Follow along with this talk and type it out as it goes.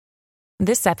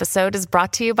This episode is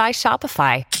brought to you by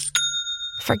Shopify.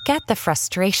 Forget the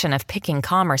frustration of picking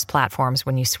commerce platforms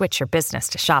when you switch your business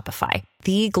to Shopify,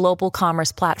 the global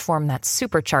commerce platform that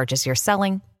supercharges your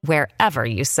selling wherever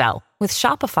you sell. With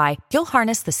Shopify, you'll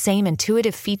harness the same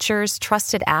intuitive features,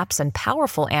 trusted apps, and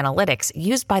powerful analytics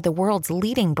used by the world's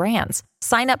leading brands.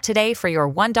 Sign up today for your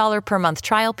 $1 per month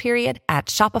trial period at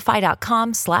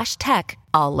shopify.com/tech,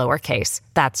 all lowercase.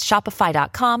 That's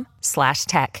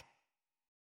shopify.com/tech.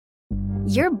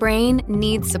 Your brain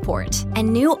needs support,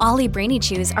 and new Ollie Brainy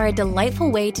Chews are a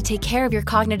delightful way to take care of your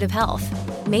cognitive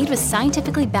health. Made with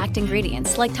scientifically backed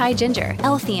ingredients like Thai ginger,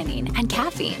 L-theanine, and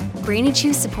caffeine, Brainy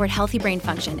Chews support healthy brain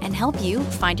function and help you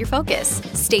find your focus,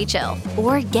 stay chill,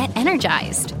 or get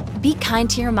energized. Be kind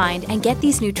to your mind and get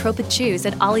these nootropic chews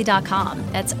at ollie.com.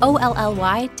 That's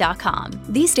OLLY.com.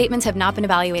 These statements have not been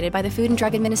evaluated by the Food and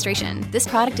Drug Administration. This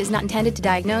product is not intended to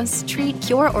diagnose, treat,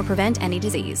 cure, or prevent any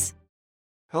disease.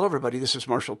 Hello, everybody. This is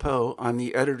Marshall Poe. I'm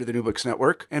the editor of the New Books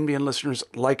Network. NBN listeners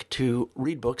like to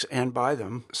read books and buy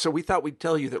them. So we thought we'd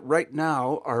tell you that right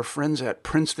now, our friends at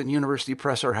Princeton University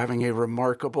Press are having a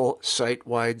remarkable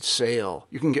site-wide sale.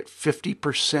 You can get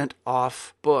 50%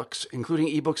 off books, including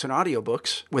ebooks and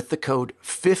audiobooks, with the code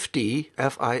 50,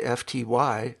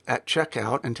 F-I-F-T-Y, at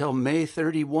checkout until May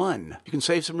 31. You can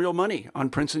save some real money on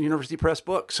Princeton University Press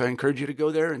books. I encourage you to go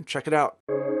there and check it out.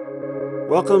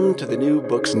 Welcome to the New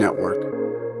Books Network.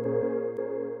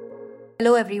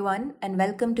 Hello, everyone, and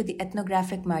welcome to the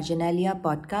Ethnographic Marginalia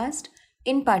podcast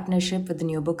in partnership with the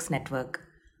New Books Network.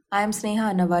 I am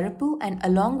Sneha Annavarapu, and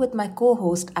along with my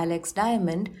co-host Alex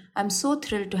Diamond, I'm so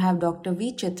thrilled to have Dr.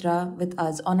 V. Chitra with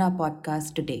us on our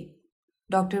podcast today.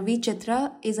 Dr. V.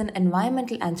 Chitra is an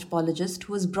environmental anthropologist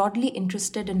who is broadly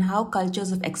interested in how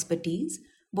cultures of expertise,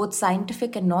 both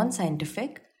scientific and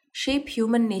non-scientific, shape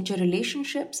human-nature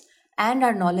relationships and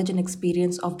our knowledge and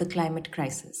experience of the climate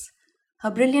crisis. Her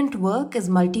brilliant work is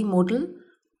multimodal,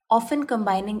 often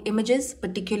combining images,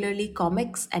 particularly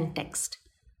comics and text.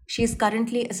 She is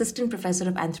currently Assistant Professor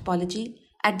of Anthropology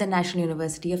at the National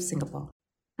University of Singapore.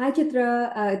 Hi,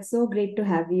 Chitra. It's so great to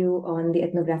have you on the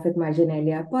Ethnographic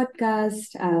Marginalia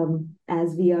podcast.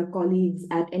 As we are colleagues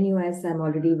at NUS, I'm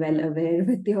already well aware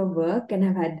with your work and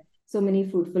have had so many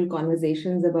fruitful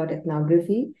conversations about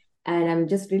ethnography. And I'm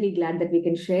just really glad that we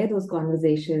can share those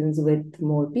conversations with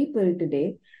more people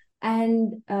today.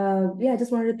 And I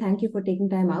just wanted to thank you for taking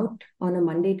time out on a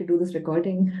Monday to do this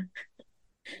recording.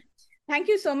 Thank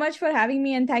you so much for having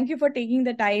me, and thank you for taking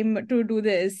the time to do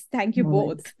this. Thank you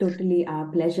both. It's totally our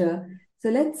pleasure. So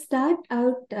let's start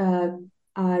out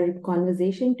our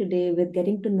conversation today with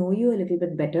getting to know you a little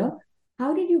bit better.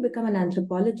 How did you become an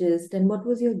anthropologist, and what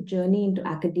was your journey into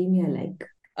academia like?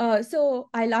 So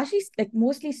I largely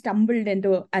mostly stumbled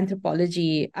into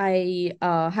anthropology. I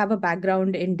have a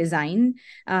background in design.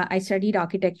 I studied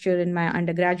architecture in my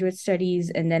undergraduate studies,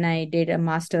 and then I did a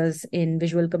master's in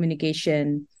visual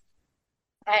communication.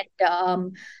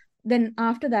 And then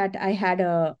after that, I had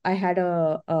a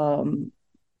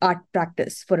art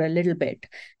practice for a little bit,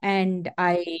 and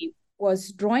I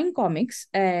was drawing comics,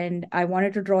 and I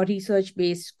wanted to draw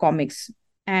research-based comics,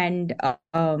 and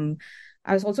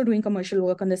I was also doing commercial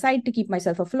work on the side to keep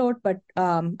myself afloat, but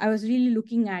I was really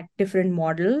looking at different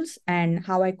models and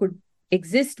how I could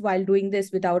exist while doing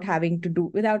this while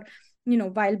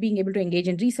being able to engage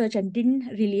in research, and didn't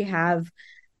really have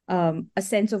a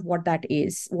sense of what that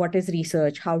is, what is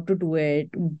research, how to do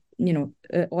it,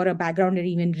 or a background in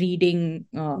even reading.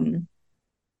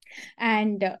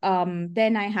 And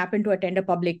then I happened to attend a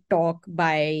public talk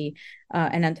by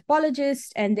an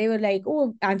anthropologist, and they were like,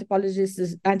 oh, anthropology is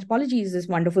this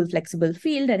wonderful, flexible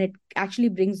field, and it actually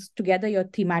brings together your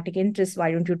thematic interests.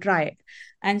 Why don't you try it?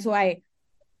 And so I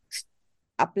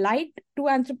applied to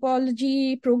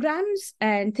anthropology programs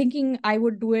and thinking I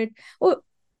would do it.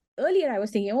 Earlier I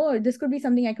was thinking, this could be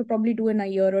something I could probably do in a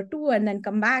year or two and then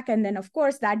come back. And then, of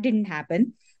course, that didn't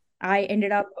happen. I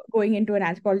ended up going into an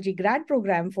anthropology grad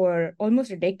program for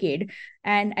almost a decade,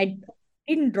 and I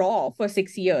didn't draw for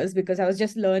 6 years because I was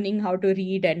just learning how to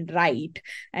read and write.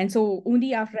 And so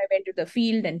only after I went to the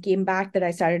field and came back that I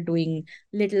started doing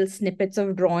little snippets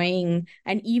of drawing.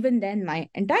 And even then, my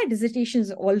entire dissertation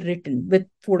is all written with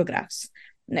photographs.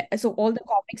 So all the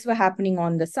comics were happening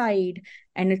on the side,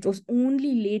 and it was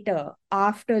only later,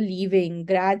 after leaving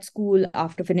grad school,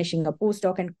 after finishing a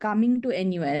postdoc and coming to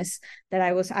NUS, that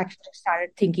I was actually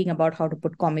started thinking about how to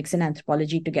put comics and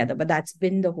anthropology together. But that's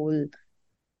been the whole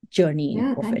journey.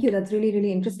 Yeah, thank you. That's really,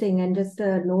 really interesting. And just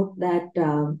a note that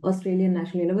Australian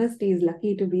National University is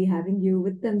lucky to be having you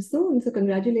with them soon. So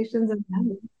congratulations on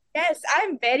that. Yes,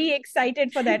 I'm very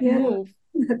excited for that move.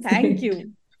 Thank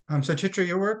you. So Chitra,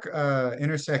 your work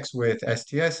intersects with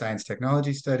STS, science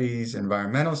technology studies,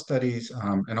 environmental studies,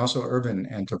 and also urban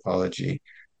anthropology.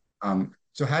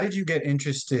 So how did you get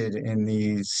interested in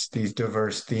these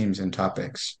diverse themes and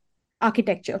topics?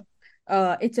 Architecture.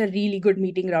 It's a really good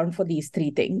meeting ground for these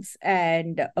three things.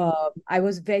 And I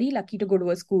was very lucky to go to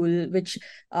a school which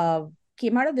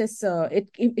came out of this.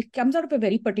 It comes out of a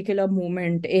very particular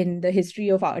moment in the history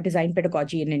of our design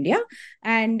pedagogy in India.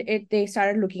 And they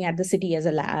started looking at the city as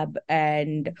a lab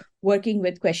and working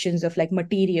with questions of like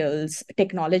materials,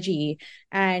 technology,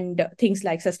 and things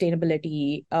like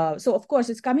sustainability. So, of course,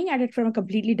 it's coming at it from a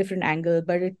completely different angle,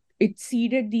 but it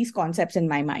seeded these concepts in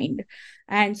my mind.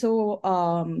 And so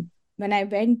when I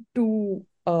went to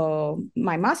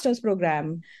my master's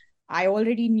program, I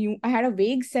already knew, I had a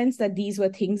vague sense that these were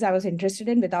things I was interested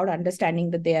in without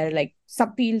understanding that they are like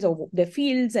subfields or they're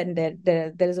fields, and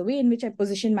there is a way in which I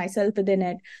position myself within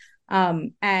it,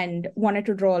 and wanted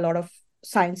to draw a lot of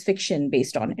science fiction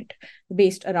based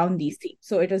around these themes.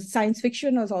 So science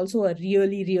fiction was also a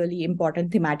really, really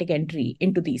important thematic entry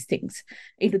into these things,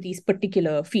 into these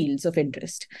particular fields of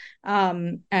interest.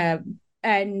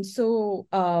 And so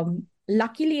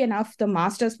luckily enough, the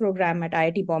master's program at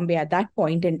IIT Bombay at that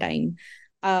point in time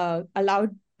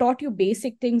taught you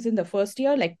basic things in the first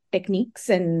year, like techniques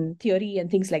and theory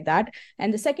and things like that.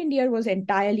 And the second year was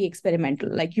entirely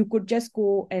experimental. Like you could just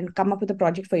go and come up with a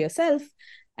project for yourself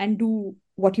and do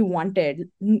what you wanted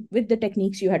with the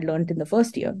techniques you had learned in the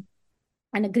first year,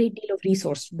 and a great deal of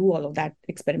resource to do all of that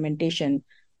experimentation.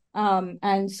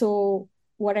 And so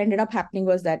what ended up happening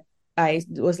was that I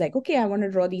was like, okay, I want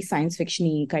to draw these science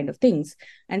fiction-y kind of things.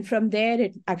 And from there,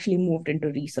 it actually moved into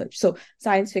research. So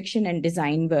science fiction and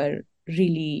design were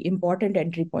really important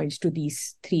entry points to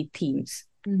these three themes.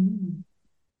 Mm-hmm.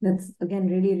 That's, again,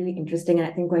 really, really interesting. And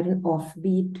I think quite an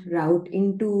offbeat route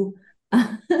into,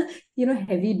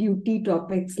 heavy duty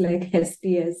topics like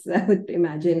STS, I would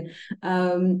imagine.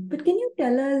 But can you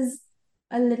tell us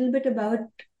a little bit about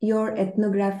your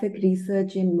ethnographic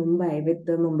research in Mumbai with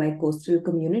the Mumbai coastal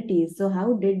communities? So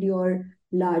how did your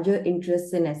larger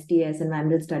interests in STS,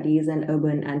 environmental studies, and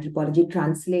urban anthropology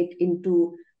translate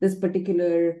into this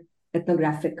particular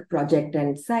ethnographic project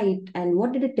and site? And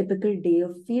what did a typical day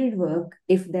of field work,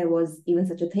 if there was even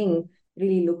such a thing,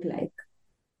 really look like?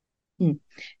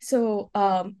 So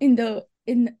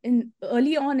in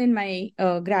early on in my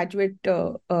graduate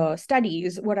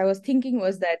studies, what I was thinking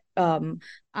was that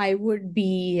I would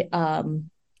be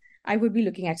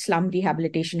looking at slum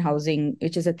rehabilitation housing,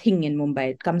 which is a thing in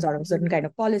Mumbai. It comes out of a certain kind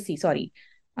of policy. Sorry,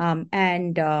 so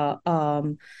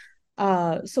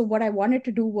what I wanted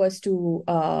to do was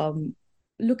to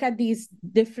look at these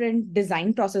different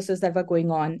design processes that were going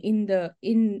on in the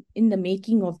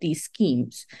making of these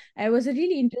schemes. It was a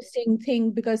really interesting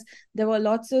thing because there were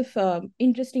lots of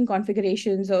interesting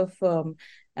configurations of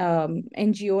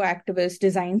NGO activists,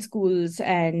 design schools,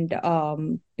 and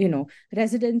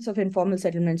residents of informal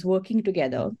settlements working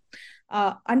together.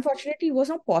 Unfortunately, it was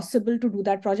not possible to do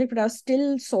that project, but I was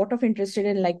still sort of interested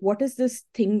in like, what is this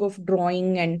thing of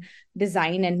drawing and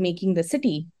design and making the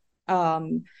city?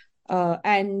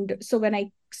 And so when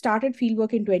I started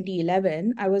fieldwork in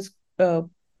 2011, I was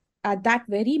at that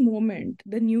very moment,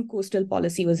 the new coastal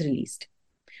policy was released.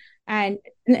 And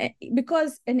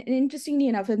because, and interestingly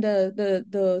enough, in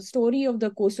the story of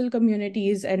the coastal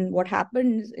communities and what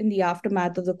happens in the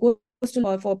aftermath of the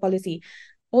coastal policy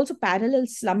also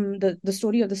parallels the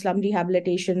story of the slum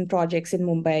rehabilitation projects in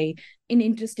Mumbai in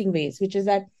interesting ways, which is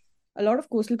that a lot of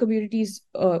coastal communities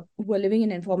who were living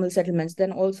in informal settlements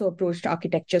then also approached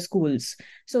architecture schools.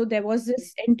 So there was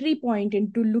this entry point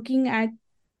into looking at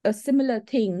a similar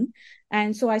thing.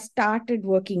 And so I started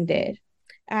working there.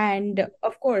 And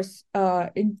of course,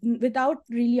 without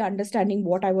really understanding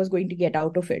what I was going to get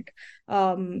out of it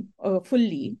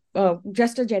fully,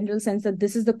 just a general sense that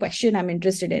this is the question I'm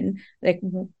interested in, like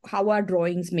how are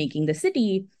drawings making the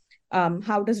city?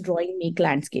 How does drawing make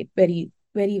landscape? Very,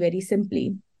 very, very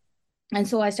simply. And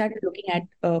so I started looking at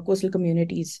coastal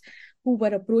communities who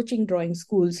were approaching drawing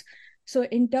schools. So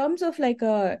in terms of like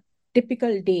a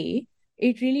typical day,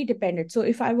 it really depended. So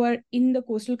if I were in the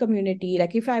coastal community,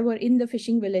 like if I were in the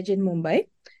fishing village in Mumbai,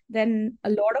 then a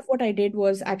lot of what I did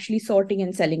was actually sorting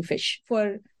and selling fish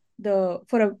for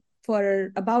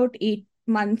about 8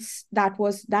 months.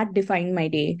 That defined my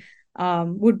day.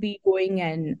 Would be going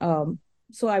and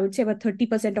so I would say about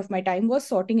 30% of my time was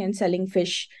sorting and selling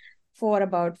fish for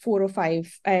about 4 or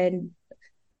 5. And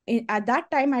at that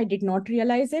time, I did not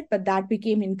realize it, but that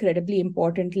became incredibly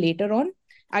important later on.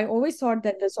 I always thought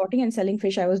that the sorting and selling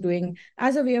fish I was doing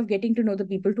as a way of getting to know the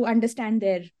people, to understand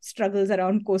their struggles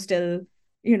around coastal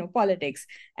politics.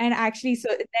 And actually, so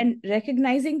then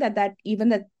recognizing that even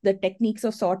that the techniques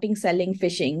of sorting, selling,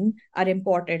 fishing are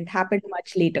important happened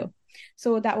much later.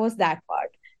 So that was that part.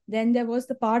 Then there was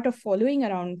the part of following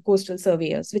around coastal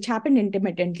surveyors, which happened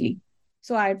intermittently.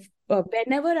 So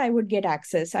whenever I would get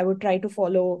access, I would try to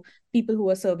follow people who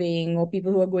are surveying or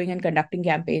people who are going and conducting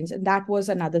campaigns, and that was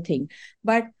another thing.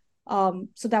 But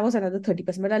so that was another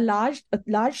 30%. But a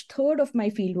large third of my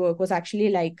field work was actually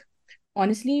like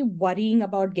honestly worrying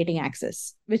about getting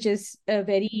access, which is a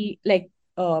very like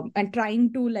and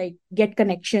trying to like get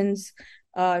connections,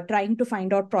 trying to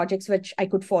find out projects which I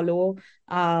could follow.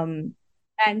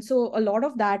 And so a lot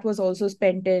of that was also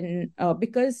spent in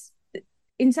because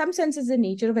in some senses the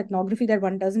nature of ethnography that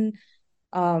one doesn't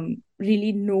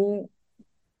really know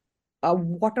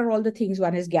what are all the things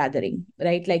one is gathering,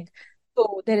 right? Like,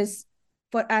 so there is,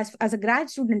 for as a grad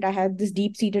student, I had this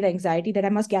deep seated anxiety that I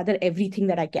must gather everything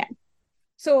that I can.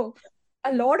 So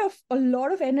a lot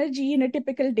of energy in a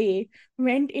typical day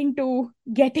went into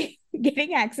getting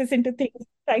getting access into things,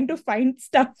 trying to find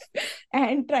stuff,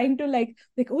 and trying to like,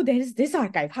 oh, there is this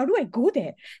archive. How do I go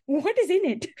there? What is in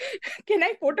it? Can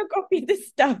I photocopy this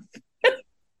stuff?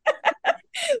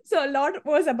 So a lot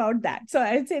was about that. So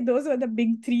I'd say those were the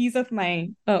big threes of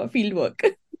my field work.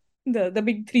 The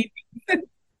big three things.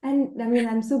 And I mean,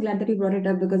 I'm so glad that you brought it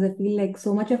up because I feel like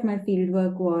so much of my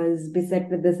fieldwork was beset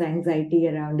with this anxiety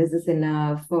around, is this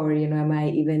enough? Or, am I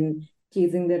even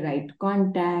chasing the right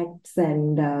contacts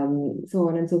and so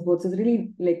on and so forth. So it's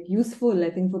really like useful, I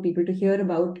think, for people to hear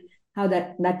about how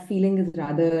that feeling is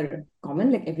rather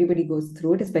common. Like everybody goes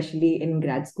through it, especially in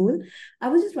grad school. I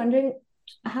was just wondering,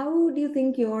 how do you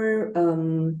think your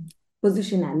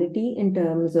positionality in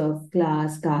terms of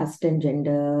class, caste, and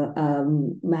gender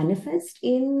manifest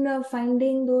in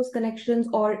finding those connections,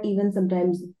 or even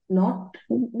sometimes not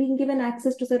being given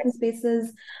access to certain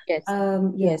spaces? Yes. Yeah.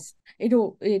 Yes.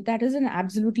 That is an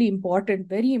absolutely important,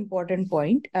 very important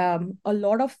point. A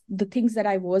lot of the things that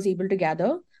I was able to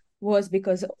gather was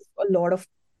because of a lot of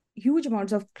huge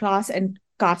amounts of class and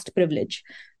caste privilege.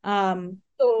 For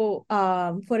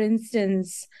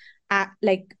instance,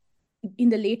 like in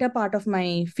the later part of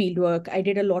my fieldwork, I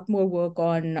did a lot more work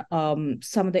on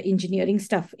some of the engineering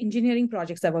stuff, engineering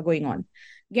projects that were going on.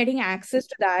 Getting access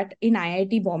to that in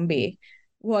IIT Bombay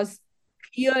was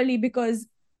purely because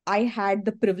I had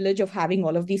the privilege of having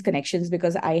all of these connections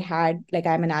because I'm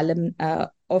an alum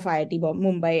of IIT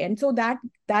Mumbai, and so that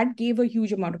gave a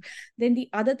huge amount of. Then the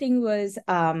other thing was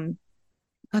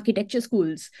architecture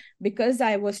schools, because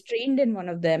I was trained in one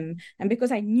of them and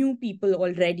because I knew people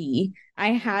already.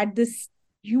 I had this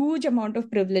huge amount of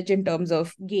privilege in terms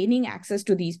of gaining access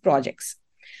to these projects.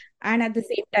 And at the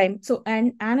same time,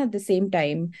 and at the same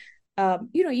time,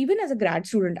 even as a grad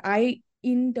student,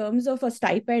 in terms of a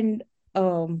stipend,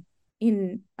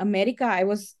 in America, I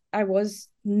was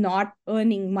not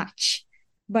earning much.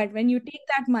 But when you take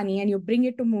that money and you bring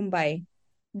it to Mumbai,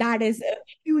 that is a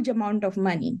huge amount of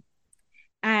money.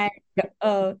 And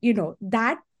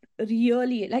that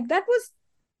really, like, that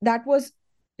was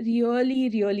really,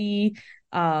 really,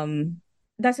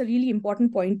 that's a really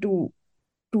important point to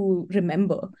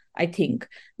remember, I think,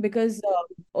 because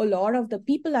a lot of the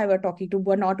people I were talking to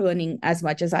were not earning as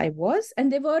much as I was,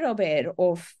 and they were aware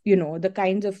of the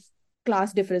kinds of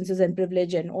class differences and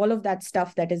privilege and all of that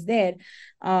stuff that is there.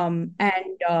 And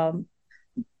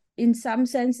in some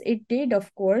sense it did,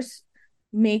 of course,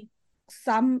 make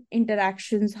some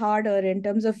interactions harder in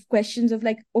terms of questions of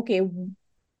like, okay,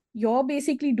 you're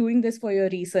basically doing this for your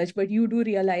research, but you do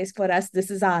realize for us this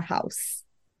is our house,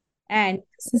 and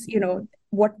this is,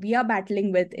 what we are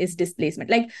battling with is displacement.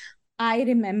 Like, I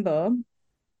remember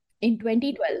in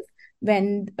 2012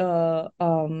 when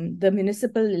the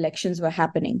municipal elections were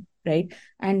happening, right?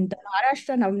 And the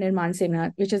Maharashtra Navnirman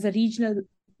Sena, which is a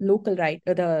local right,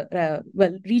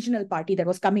 regional party that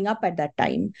was coming up at that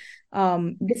time,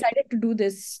 decided to do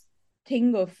this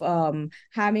thing of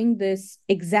having this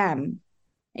exam.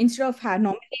 Instead of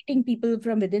nominating people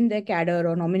from within their cadre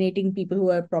or nominating people who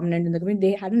are prominent in the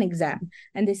community, they had an exam.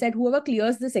 And they said, whoever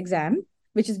clears this exam,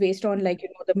 which is based on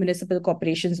the municipal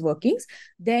corporation's workings,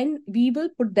 then we will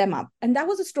put them up. And that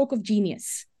was a stroke of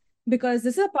genius because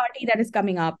this is a party that is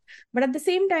coming up, but at the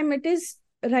same time, it is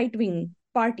right wing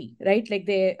party, right? Like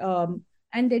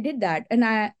and they did that.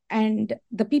 And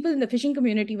the people in the fishing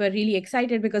community were really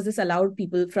excited because this allowed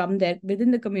people from there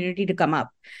within the community to come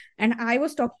up. And I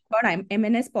was talking about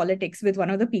MNS politics with one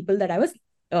of the people that I was,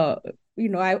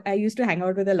 I used to hang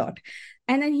out with a lot.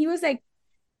 And then he was like,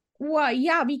 well,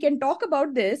 yeah, we can talk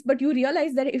about this, but you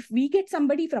realize that if we get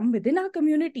somebody from within our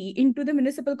community into the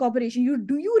municipal corporation,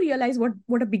 you realize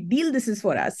what a big deal this is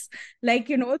for us. Like,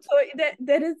 so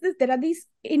there are these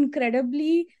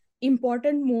incredibly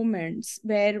important moments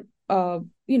where,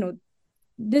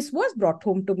 this was brought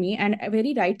home to me, and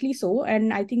very rightly so.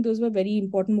 And I think those were very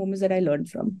important moments that I learned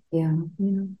from. Yeah.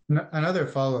 Another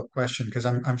follow-up question, because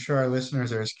I'm sure our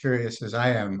listeners are as curious as I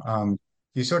am.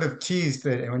 You sort of teased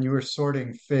that when you were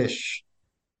sorting fish,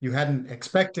 you hadn't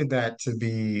expected that to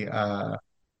be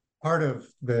part of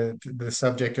the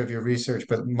subject of your research,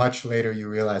 but much later you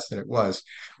realized that it was,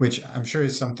 which I'm sure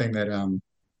is something that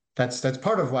that's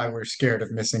part of why we're scared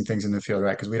of missing things in the field,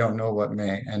 right? Because we don't know what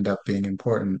may end up being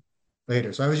important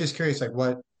later. So I was just curious, like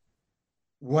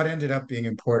what ended up being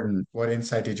important? What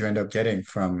insight did you end up getting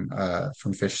from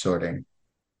fish sorting?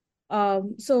 A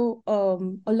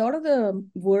lot of the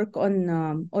work on,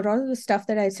 or a lot of the stuff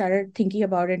that I started thinking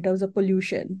about in terms of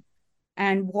pollution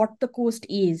and what the coast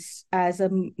is as a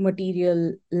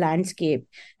material landscape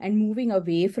and moving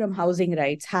away from housing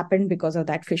rights happened because of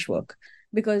that fish work.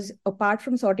 Because apart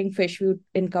from sorting fish, we would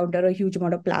encounter a huge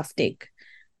amount of plastic.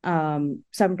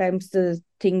 Sometimes the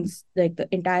things like the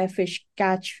entire fish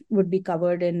catch would be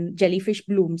covered in jellyfish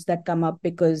blooms that come up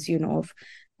because, of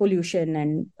pollution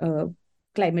and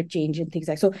climate change and things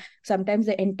like so. Sometimes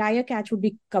the entire catch would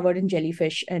be covered in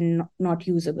jellyfish and not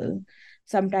usable.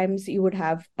 Sometimes you would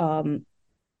have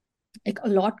like a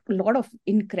lot of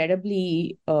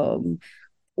incredibly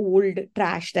old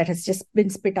trash that has just been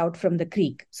spit out from the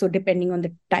creek. So depending on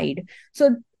the tide.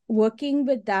 So working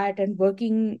with that and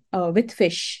working with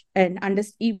fish and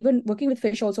even working with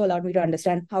fish also allowed me to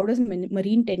understand how does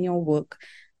marine tenure work,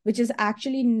 which is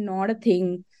actually not a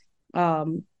thing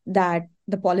that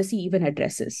the policy even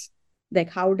addresses. Like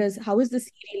how is this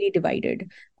really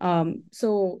divided?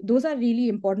 So those are really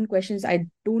important questions. I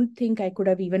don't think I could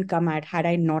have even come at had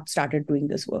I not started doing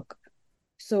this work.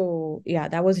 So yeah,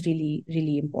 that was really,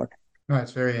 really important. No,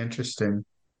 it's very interesting.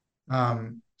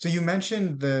 So you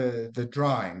mentioned the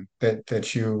drawing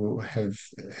that you have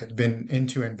been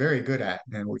into and very good at,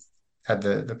 and we've had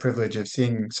the privilege of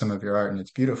seeing some of your art, and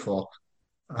it's beautiful.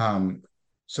 Um,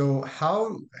 so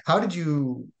how did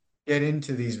you get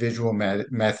into these visual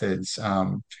methods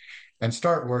and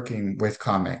start working with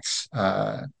comics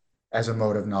as a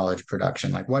mode of knowledge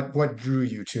production? Like what drew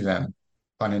you to them,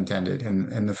 pun intended,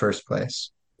 in the first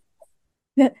place?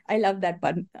 I love that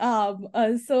pun.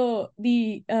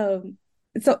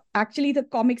 So actually the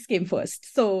comics came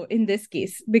first. So in this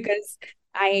case, because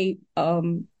I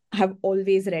have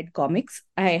always read comics,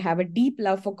 I have a deep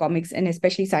love for comics and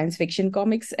especially science fiction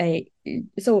comics.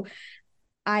 So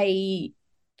I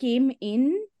came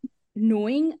in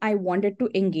knowing I wanted to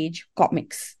engage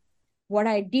comics. What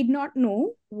I did not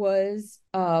know was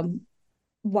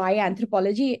why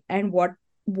anthropology and what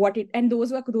it, and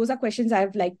those are questions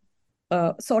I've like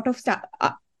sort of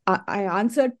I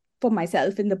answered for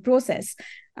myself in the process.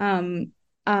 And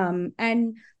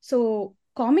so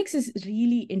comics is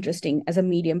really interesting as a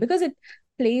medium because it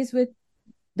plays with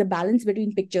the balance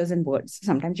between pictures and words.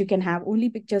 Sometimes you can have only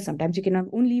pictures, sometimes you can have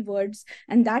only words,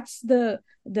 and that's the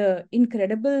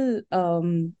incredible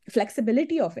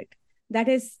flexibility of it. That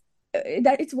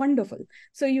it's wonderful.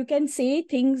 So you can say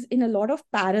things in a lot of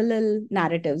parallel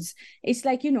narratives. It's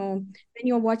like, when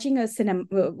you're watching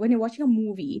when you're watching a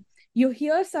movie, you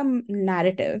hear some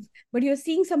narrative, but you're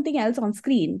seeing something else on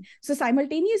screen. So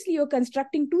simultaneously, you're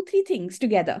constructing 2, 3 things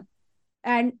together.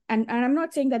 And I'm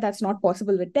not saying that that's not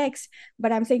possible with text,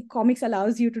 but I'm saying comics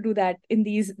allows you to do that in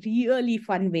these really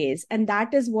fun ways. And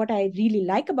that is what I really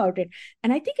like about it.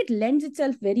 And I think it lends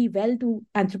itself very well to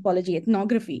anthropology,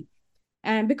 ethnography.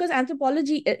 And because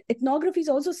ethnography is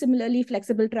also similarly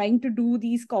flexible, trying to do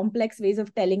these complex ways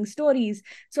of telling stories.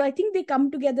 So I think they come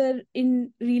together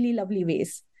in really lovely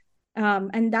ways.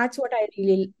 And that's what I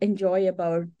really enjoy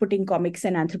about putting comics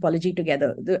and anthropology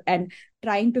together and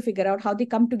trying to figure out how they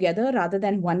come together rather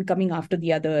than one coming after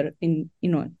the other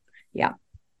yeah.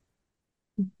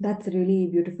 That's really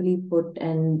beautifully put.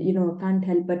 And, can't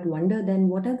help but wonder then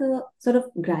what are the sort of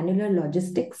granular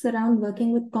logistics around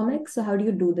working with comics? So how do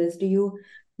you do this? Do you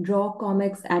draw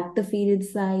comics at the field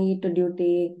site, or do you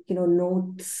take,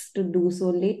 notes to do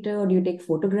so later? Or do you take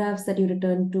photographs that you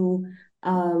return to?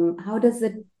 How does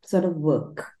it sort of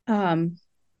work?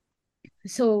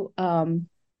 So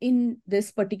in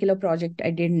this particular project,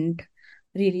 I didn't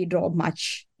really draw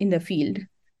much in the field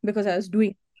because I was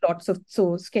doing lots of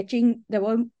sketching. There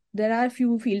are a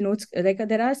few field notes, like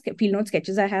there are field note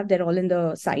sketches I have. They're all in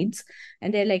the sides,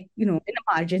 and they're like in the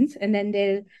margins. And then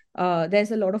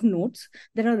there's a lot of notes.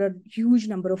 There are a huge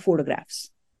number of photographs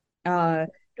to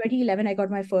 2011, I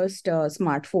got my first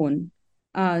smartphone.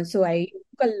 So I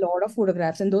took a lot of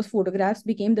photographs, and those photographs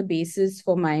became the basis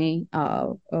for my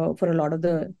for a lot of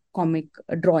the comic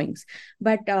drawings.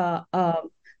 But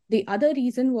the other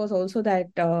reason was also that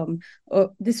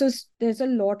there's a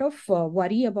lot of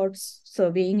worry about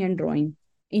surveying and drawing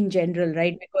in general,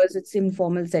 right? Because it's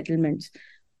informal settlements.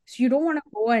 So you don't want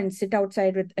to go and sit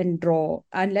outside and draw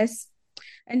unless,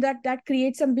 and that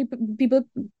creates some people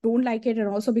don't like it, and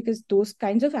also because those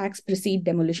kinds of acts precede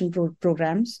demolition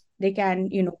programs. They can,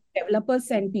 developers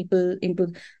send people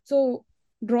into, so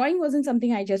drawing wasn't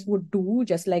something I just would do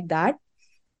just like that.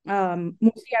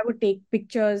 Mostly I would take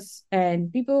pictures,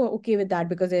 and people were okay with that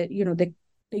because they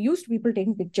used to people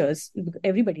taking pictures.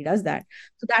 Everybody does that,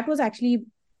 so that was actually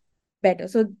better.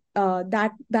 So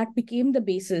that became the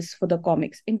basis for the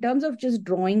comics. In terms of just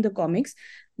drawing the comics,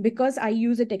 because I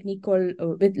use a technique called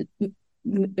it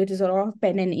is a lot of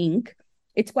pen and ink.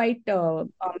 It's quite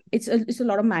it's a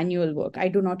lot of manual work. I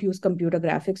do not use computer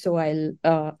graphics, so I'll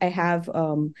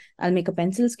make a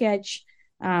pencil sketch,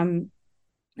 and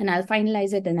I'll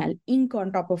finalize it, and I'll ink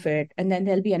on top of it. And then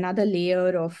there'll be another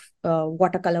layer of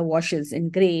watercolor washes in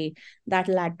gray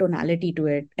that'll add tonality to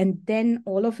it. And then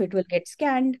all of it will get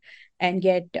scanned and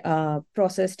get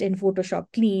processed in Photoshop,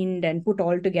 cleaned and put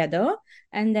all together.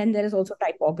 And then there is also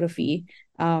typography,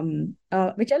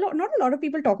 which not a lot of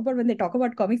people talk about when they talk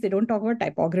about comics. They don't talk about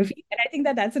typography. And I think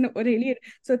that's really,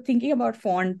 so thinking about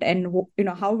font and,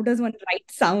 how does one write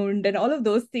sound and all of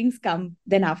those things come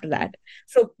then after that.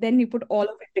 So then you put all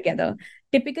of it together.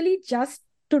 Typically just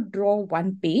to draw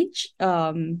one page,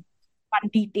 one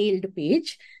detailed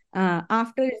page,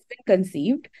 after it's been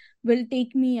conceived, will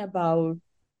take me about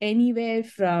anywhere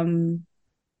from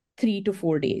 3 to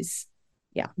 4 days.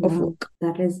 Yeah, of work.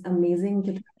 That is amazing.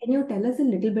 Can you tell us a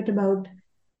little bit about,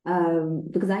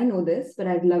 because I know this, but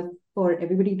I'd love for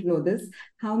everybody to know this,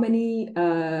 how many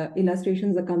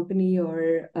illustrations accompany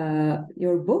your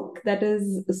book that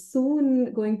is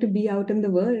soon going to be out in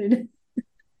the world?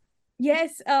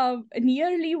 Yes,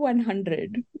 nearly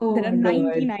 100. Oh, there are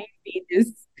 99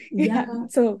 pages. Yeah.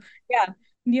 So,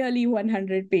 nearly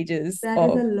 100 pages. That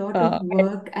is a lot of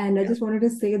work. And I just wanted to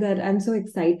say that I'm so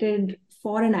excited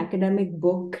for an academic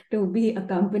book to be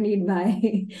accompanied by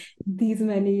these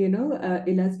many,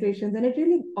 illustrations. And it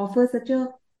really offers such a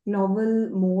novel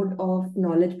mode of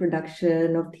knowledge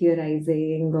production, of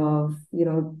theorizing, of,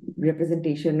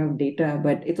 representation of data.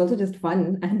 But it's also just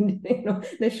fun. And,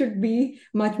 there should be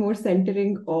much more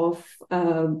centering of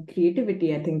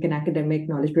creativity, I think, in academic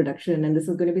knowledge production. And this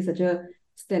is going to be such a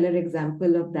stellar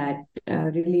example of that.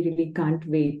 Really, really can't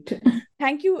wait.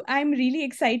 Thank you. I'm really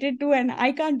excited too, and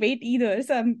I can't wait either.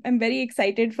 So I'm very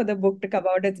excited for the book to come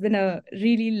out. It's been a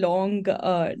really long,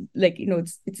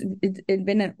 it's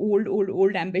been an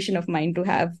old ambition of mine to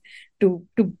have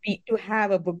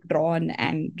a book drawn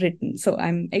and written. So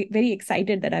I'm very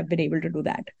excited that I've been able to do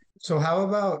that. So how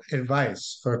about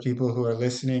advice for people who are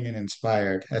listening and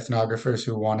inspired, ethnographers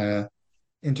who want to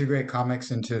integrate comics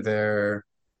into their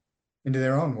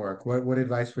own work? What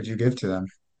advice would you give to them?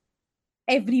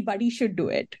 Everybody should do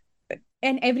it,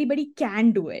 and everybody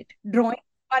can do it. Drawing,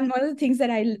 one of the things that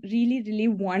I really, really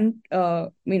want,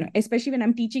 especially when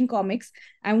I'm teaching comics,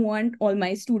 I want all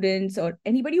my students or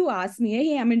anybody who asks me,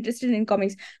 hey, I'm interested in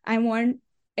comics, I want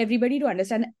everybody to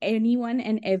understand anyone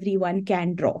and everyone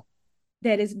can draw.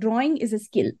 Drawing is a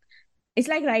skill. It's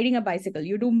like riding a bicycle.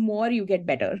 You do more, you get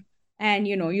better. And,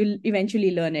 you'll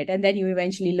eventually learn it. And then you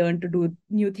eventually learn to do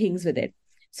new things with it.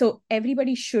 So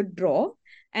everybody should draw.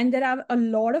 And there are a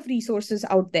lot of resources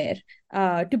out there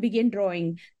to begin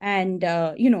drawing. And,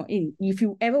 if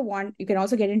you ever want, you can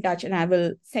also get in touch and I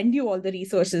will send you all the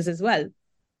resources as well.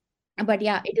 But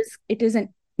yeah, it is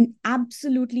an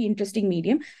absolutely interesting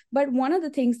medium. But one of the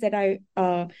things that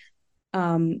I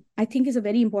think is a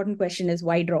very important question is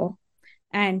why draw?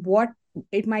 And what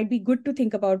it might be good to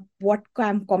think about what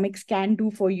comics can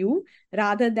do for you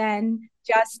rather than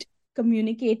just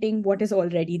communicating what is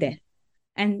already there.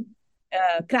 And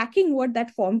cracking what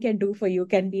that form can do for you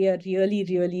can be a really,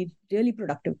 really, really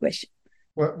productive question.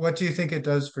 What do you think it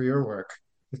does for your work?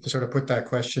 To sort of put that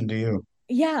question to you.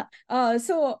 Yeah.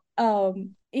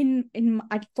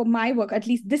 For my work, at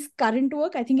least this current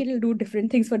work, I think it'll do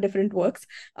different things for different works.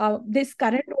 This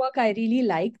current work, I really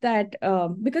like that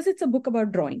because it's a book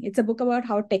about drawing. It's a book about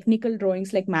how technical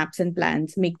drawings like maps and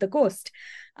plans make the coast.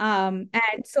 And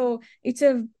so it's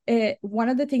one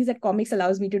of the things that comics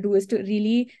allows me to do is to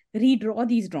really redraw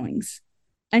these drawings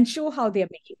and show how they are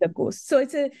making the coast. So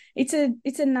it's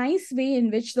a nice way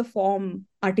in which the form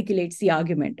articulates the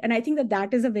argument. And I think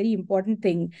that is a very important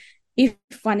thing if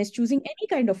one is choosing any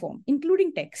kind of form,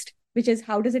 including text. which is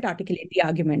how does it articulate the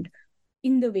argument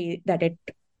in the way that it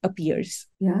appears.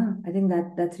 Yeah, I think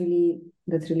that's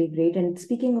really great. And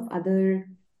speaking of other,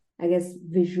 I guess,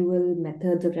 visual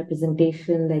methods of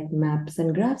representation like maps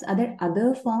and graphs, are there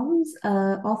other forms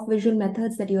of visual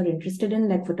methods that you're interested in,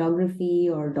 like photography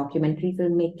or documentary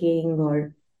filmmaking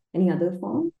or any other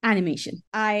form? Animation.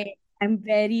 I am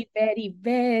very, very,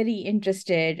 very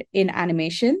interested in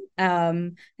animation.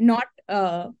 Not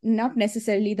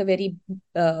necessarily the very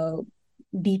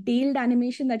detailed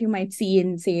animation that you might see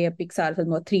in, say, a Pixar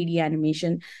film or 3D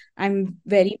animation. I'm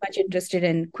very much interested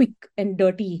in quick and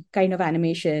dirty kind of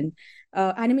animation.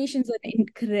 Animation is an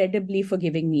incredibly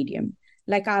forgiving medium.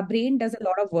 Like our brain does a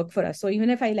lot of work for us. So even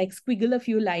if I like squiggle a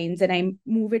few lines and I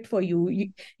move it for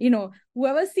you,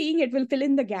 whoever's seeing it will fill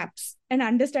in the gaps and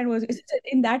understand what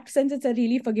in that sense, it's a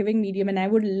really forgiving medium. And I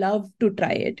would love to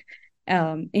try it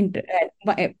in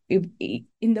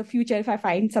the future. If I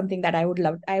find something that I would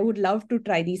love to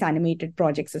try these animated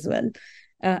projects as well.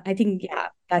 I think, yeah,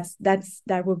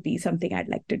 that would be something I'd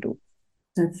like to do.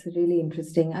 That's really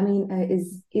interesting. I mean,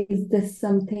 is this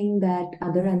something that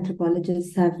other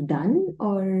anthropologists have done,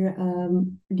 or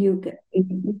do you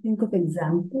think of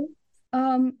examples?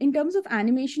 In terms of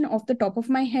animation, off the top of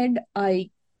my head, I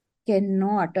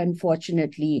cannot,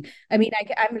 unfortunately. I mean,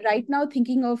 I'm right now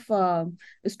thinking of a lot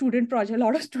of student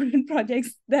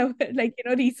projects that were like,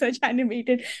 research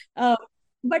animated.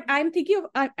 But I'm thinking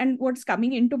of, and what's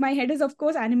coming into my head is, of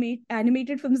course,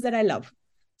 animated films that I love.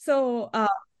 So,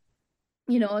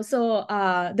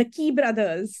 the Key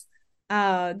brothers,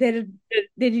 they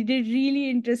did really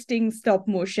interesting stop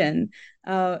motion,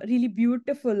 really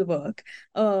beautiful work.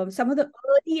 Some of the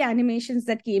early animations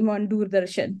that came on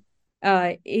Doordarshan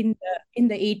in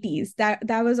the 80s,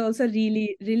 that was also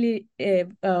really, really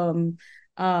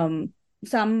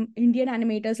some Indian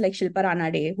animators like Shilpa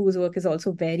Ranade, whose work is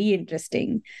also very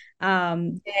interesting.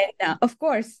 And of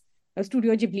course,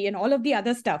 Studio Ghibli and all of the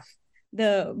other stuff,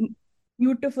 the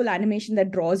beautiful animation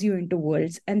that draws you into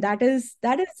worlds. And that is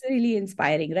really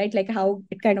inspiring, right? Like how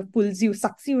it kind of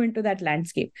sucks you into that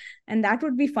landscape. And that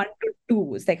would be fun to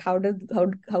do. It's like how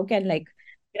can like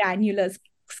granular,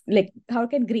 like how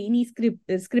can grainy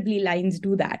scribbly lines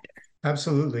do that?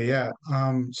 Absolutely, yeah.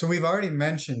 So we've already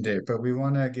mentioned it, but we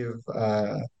want to give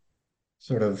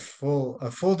sort of a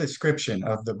full description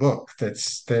of the book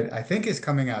that I think is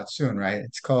coming out soon, right?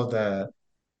 It's called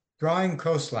Drawing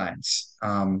Coastlines.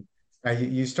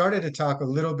 You started to talk a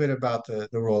little bit about the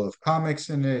role of comics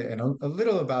in it and a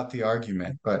little about the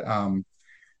argument, but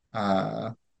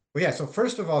yeah. So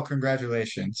first of all,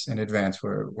 congratulations in advance.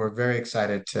 We're very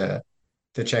excited to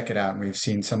check it out, and we've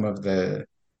seen some of the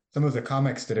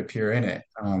comics that appear in it,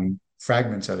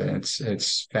 fragments of it.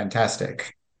 It's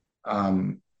fantastic.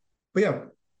 Um, but yeah,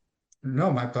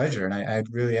 no, my pleasure, and I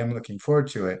really am looking forward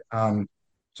to it.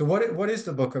 So what is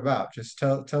the book about? Just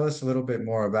tell us a little bit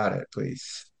more about it,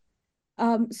 please.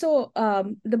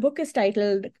 The book is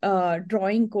titled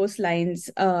Drawing Coastlines,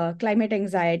 Climate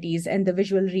Anxieties, and the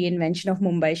Visual Reinvention of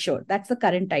Mumbai Shore. That's the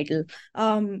current title.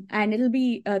 And it'll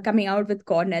be coming out with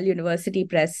Cornell University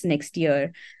Press next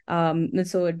year.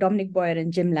 So Dominic Boyer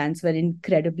and Jim Lance were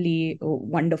incredibly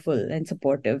wonderful and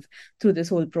supportive through this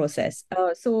whole process.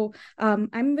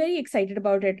 I'm very excited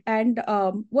about it. And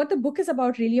what the book is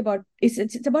about is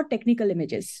it's about technical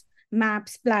images,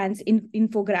 maps, plans,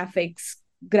 infographics,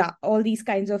 all these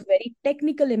kinds of very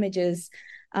technical images,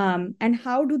 and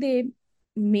how do they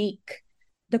make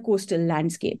the coastal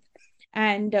landscape.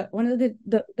 And one of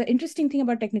the interesting thing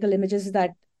about technical images is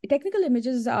that technical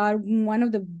images are one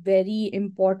of the very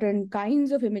important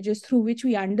kinds of images through which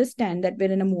we understand that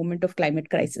we're in a moment of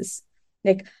climate crisis.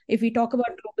 Like if we talk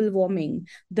about global warming,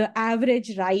 the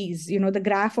average rise, the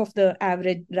graph of the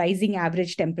rising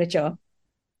average temperature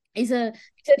it's a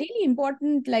really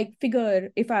important like figure.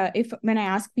 If when I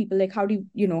ask people like how do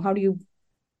you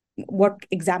what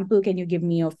example can you give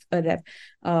me of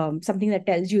something that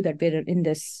tells you that we're in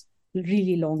this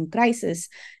really long crisis.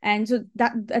 And so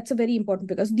that's a very important,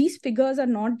 because these figures are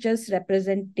not just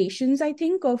representations, I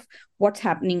think, of what's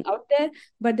happening out there,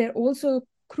 but they're also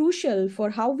crucial for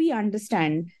how we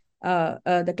understand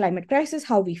the climate crisis,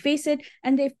 how we face it,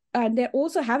 and they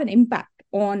also have an impact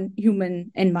on human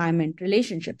environment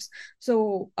relationships.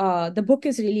 So the book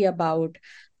is really about,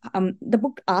 the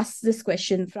book asks this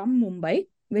question from Mumbai,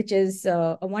 which is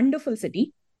a wonderful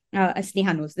city.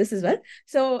 Sneha knows this as well.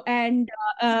 So, and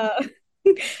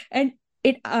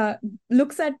it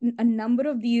looks at a number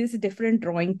of these different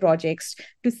drawing projects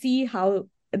to see how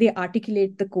they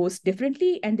articulate the coast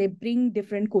differently, and they bring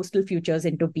different coastal futures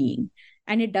into being.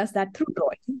 And it does that through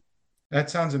drawing. That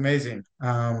sounds amazing.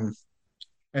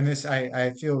 and this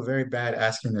I feel very bad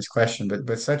asking this question,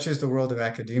 but such is the world of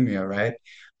academia, right?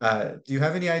 Do you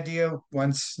have any idea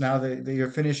once now that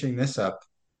you're finishing this up,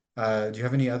 do you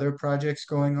have any other projects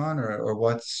going on, or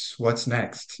what's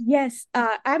next? Yes,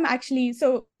 I'm actually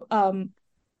so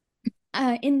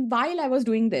in while I was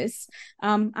doing this,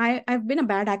 I've been a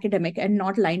bad academic and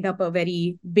not lined up a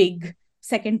very big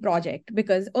second project,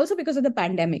 because of the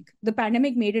pandemic. The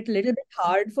pandemic made it a little bit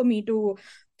hard for me to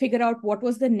figure out what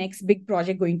was the next big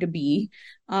project going to be.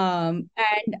 And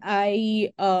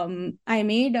I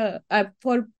made a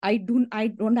for I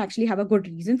don't actually have a good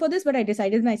reason for this, but I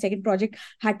decided my second project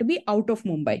had to be out of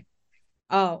Mumbai,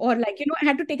 or like, I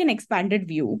had to take an expanded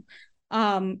view,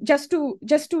 just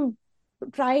to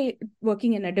try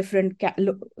working in a different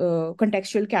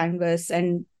contextual canvas,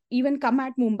 and even come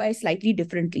at Mumbai slightly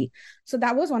differently. So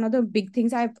that was one of the big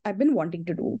things I've been wanting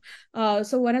to do.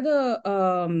 So one of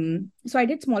the so I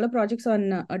did smaller projects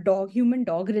on a human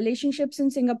dog relationships in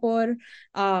Singapore,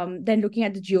 then looking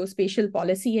at the geospatial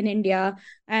policy in India,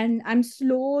 and I'm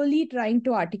slowly trying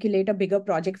to articulate a bigger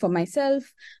project for myself.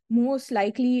 Most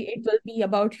likely it will be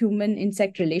about human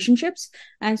insect relationships,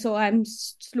 and so I'm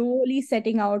slowly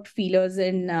setting out feelers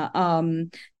in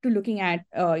to looking at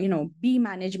bee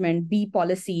management, bee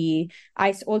policy.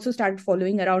 I also started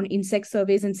following around insect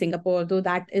surveys in Singapore, though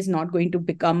that is not going to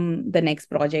become the next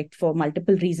project for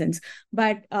multiple reasons.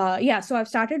 But yeah, so I've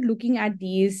started looking at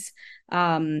these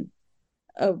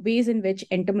ways in which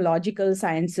entomological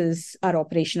sciences are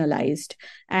operationalized,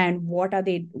 and what are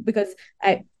they, because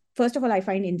first of all, I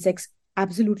find insects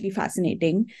absolutely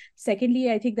fascinating.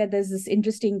 Secondly, I think that there's this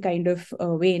interesting kind of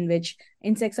way in which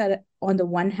insects are, on the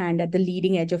one hand, at the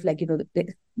leading edge of, like,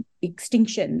 the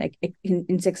extinction, like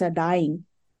insects are dying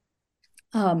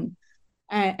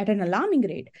at an alarming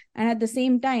rate, and at the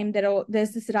same time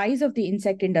there's this rise of the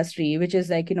insect industry, which is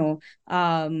like,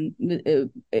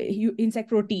 insect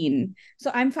protein.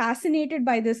 So I'm fascinated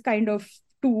by this kind of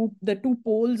the two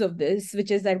poles of this,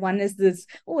 which is that one is this,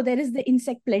 oh, there is the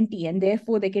insect plenty, and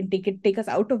therefore they can take us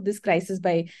out of this crisis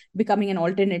by becoming an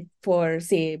alternate for,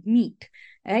 say, meat,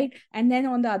 right? And then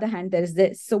on the other hand, there's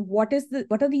this. So what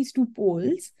are these two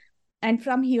poles? And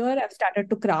from here I've started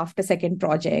to craft a second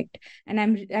project,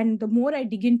 and the more I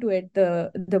dig into it,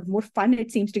 the more fun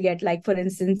it seems to get. Like, for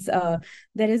instance,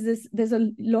 there's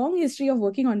a long history of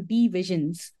working on bee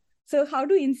visions. So how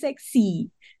do insects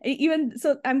see? Even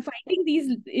so, I'm finding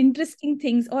these interesting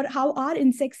things. Or how are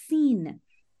insects seen?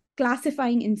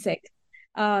 Classifying insects,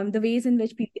 the ways in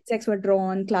which insects were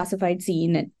drawn, classified,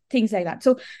 seen, and things like that.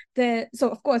 So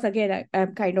of course, again,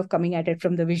 I'm kind of coming at it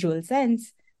from the visual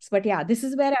sense. But yeah, this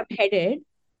is where I'm headed.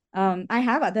 I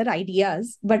have other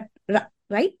ideas, but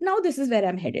right now, this is where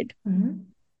I'm headed. Mm-hmm.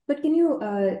 But can you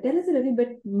tell us a little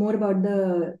bit more about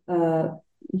the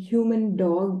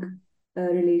human-dog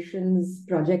relations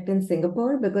project in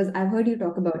Singapore? Because I've heard you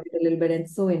talk about it a little bit, and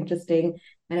it's so interesting,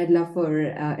 and I'd love for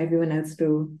everyone else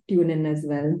to tune in as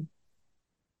well.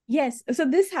 Yes. So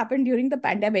this happened during the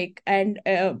pandemic, and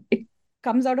it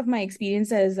comes out of my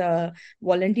experience as a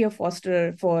volunteer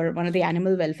foster for one of the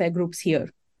animal welfare groups here.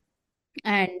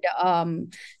 And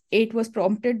it was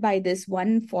prompted by this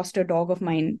one foster dog of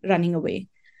mine running away.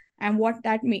 And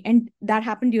that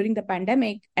happened during the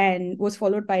pandemic, and was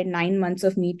followed by 9 months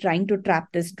of me trying to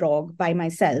trap this dog by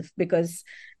myself, because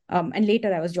and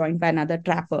later I was joined by another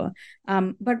trapper.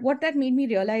 But what that made me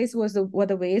realize were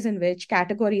the ways in which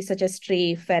categories such as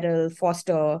stray, feral,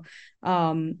 foster,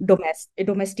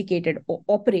 domesticated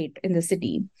operate in the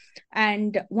city.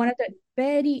 And one of the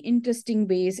very interesting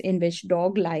ways in which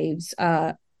dog lives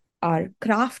are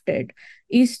crafted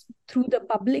is through the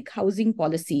public housing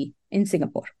policy in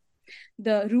Singapore.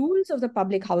 The rules of the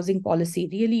public housing policy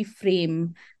really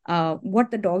frame what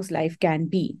the dog's life can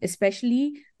be,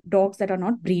 especially dogs that are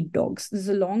not breed dogs. There's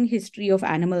a long history of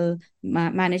animal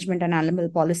management and animal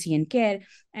policy and care,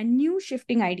 and new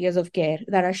shifting ideas of care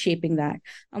that are shaping that.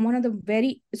 And one of the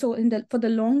for the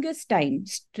longest time,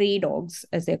 stray dogs,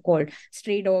 as they're called,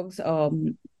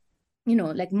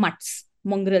 like mutts,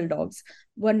 mongrel dogs,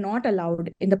 were not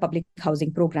allowed in the public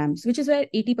housing programs, which is where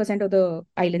 80% of the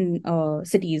island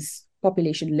cities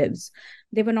population lives.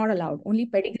 They were not allowed. Only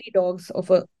pedigree dogs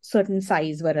of a certain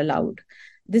size were allowed.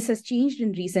 This has changed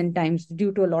in recent times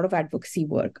due to a lot of advocacy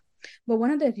work. But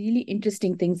one of the really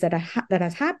interesting things that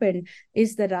has happened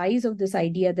is the rise of this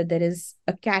idea that there is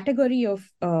a category of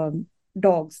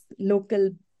dogs,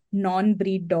 local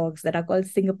non-breed dogs, that are called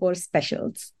Singapore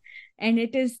specials. And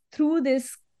it is through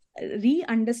this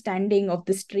re-understanding of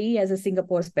the stray as a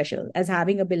Singapore special, as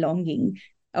having a belonging,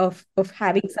 of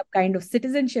having some kind of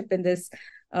citizenship in this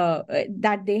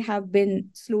that they have been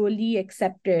slowly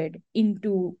accepted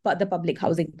into the public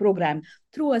housing program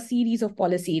through a series of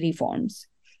policy reforms,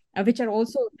 which are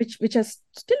also which are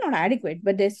still not adequate,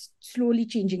 but they're slowly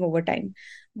changing over time.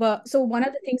 But so one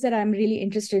of the things that I'm really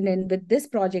interested in with this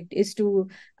project is to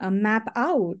map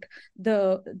out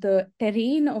the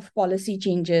terrain of policy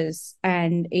changes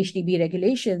and HDB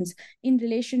regulations in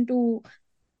relation to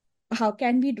how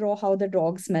can we draw how the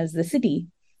dog smells the city,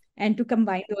 and to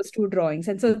combine those two drawings.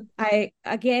 And so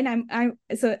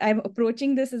I'm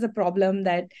approaching this as a problem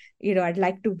that I'd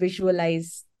like to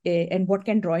visualize, and what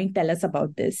can drawing tell us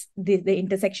about this, the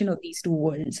intersection of these two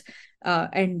worlds,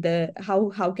 and the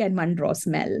how can one draw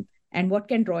smell, and what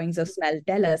can drawings of smell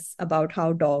tell us about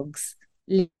how dogs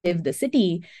live the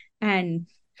city, and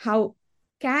how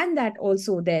can that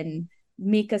also then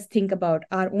make us think about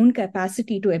our own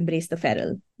capacity to embrace the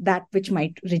feral, that which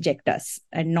might reject us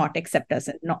and not accept us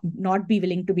and not be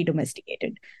willing to be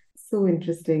domesticated. So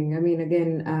interesting. I mean,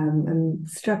 again, I'm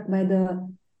struck by the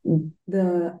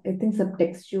I think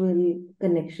subtextual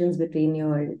connections between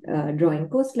your drawing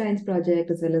Coastlines project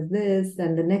as well as this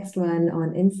and the next one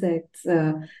on insects.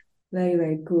 Very,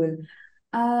 very cool.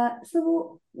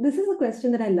 So this is a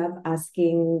question that I love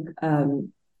asking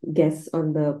guests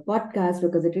on the podcast,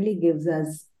 because it really gives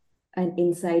us an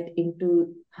insight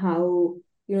into how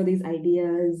these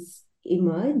ideas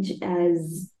emerge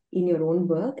as in your own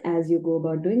work as you go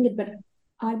about doing it. But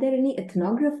are there any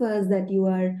ethnographers that you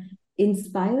are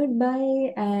inspired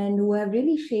by and who have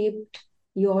really shaped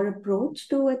your approach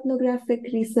to ethnographic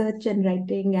research and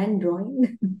writing and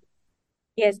drawing?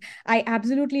 Yes, I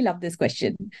absolutely love this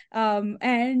question.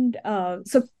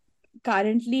 So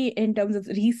currently, in terms of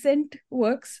recent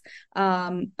works,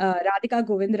 Radhika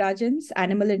Govindarajan's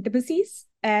Animal Intimacies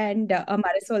and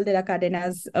Marisol de la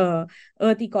Cadena's Earth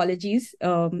Ecologies.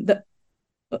 Those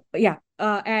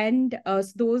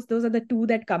are the two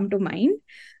that come to mind.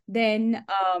 Then,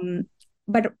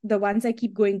 but the ones I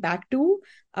keep going back to,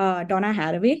 Donna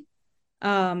Haraway.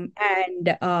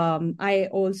 I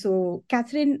also,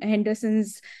 Catherine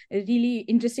Henderson's really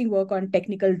interesting work on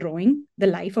technical drawing, the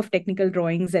life of technical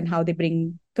drawings and how they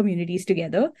bring communities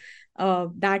together.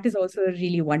 That is also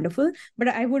really wonderful. But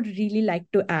I would really like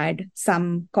to add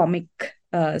some comic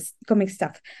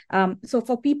stuff. So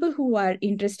for people who are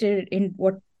interested in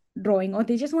what drawing, or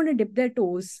they just want to dip their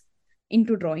toes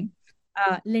into drawing,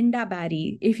 Linda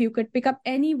Barry. If you could pick up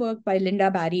any work by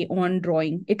Linda Barry on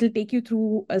drawing, it'll take you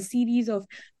through a series of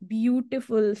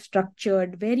beautiful,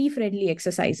 structured, very friendly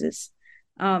exercises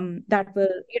that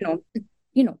will,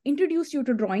 introduce you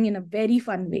to drawing in a very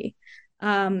fun way.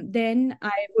 Then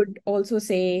I would also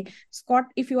say, Scott,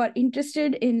 if you are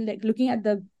interested in looking at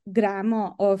the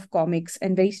grammar of comics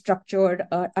and very structured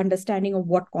understanding of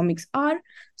what comics are,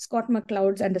 Scott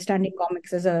McCloud's Understanding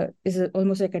Comics is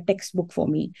almost like a textbook for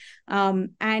me. And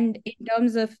in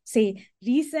terms of, say,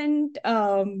 recent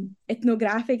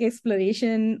ethnographic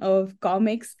exploration of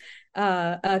comics,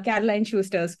 Caroline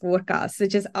Schuster's Forecast,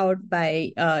 which is out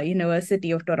by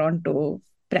University of Toronto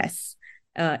Press,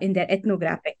 in their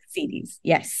ethnographic series.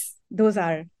 Yes, those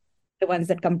are the ones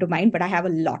that come to mind, but I have a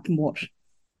lot more.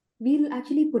 We'll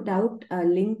actually put out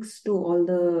links to all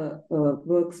the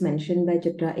works mentioned by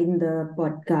Chitra in the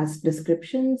podcast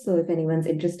description. So if anyone's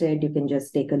interested, you can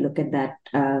just take a look at that,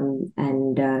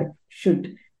 and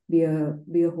should be a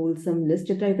wholesome list.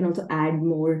 Chitra, you can also add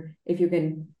more if you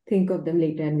can think of them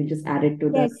later, and we'll just add it to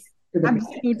the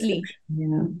absolutely.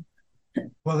 Yeah.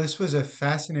 Well, this was a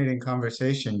fascinating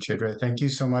conversation, Chitra. Thank you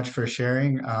so much for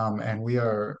sharing. And we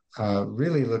are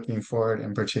really looking forward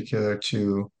in particular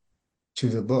to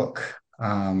the book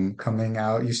coming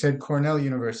out. You said Cornell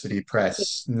University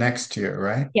Press next year,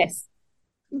 right? Yes.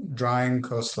 Drawing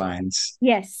Coastlines.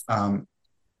 Yes.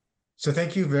 So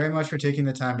thank you very much for taking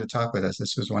the time to talk with us.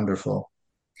 This was wonderful.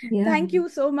 Yeah. Thank you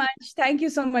so much. Thank you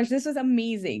so much. This was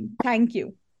amazing. Thank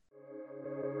you.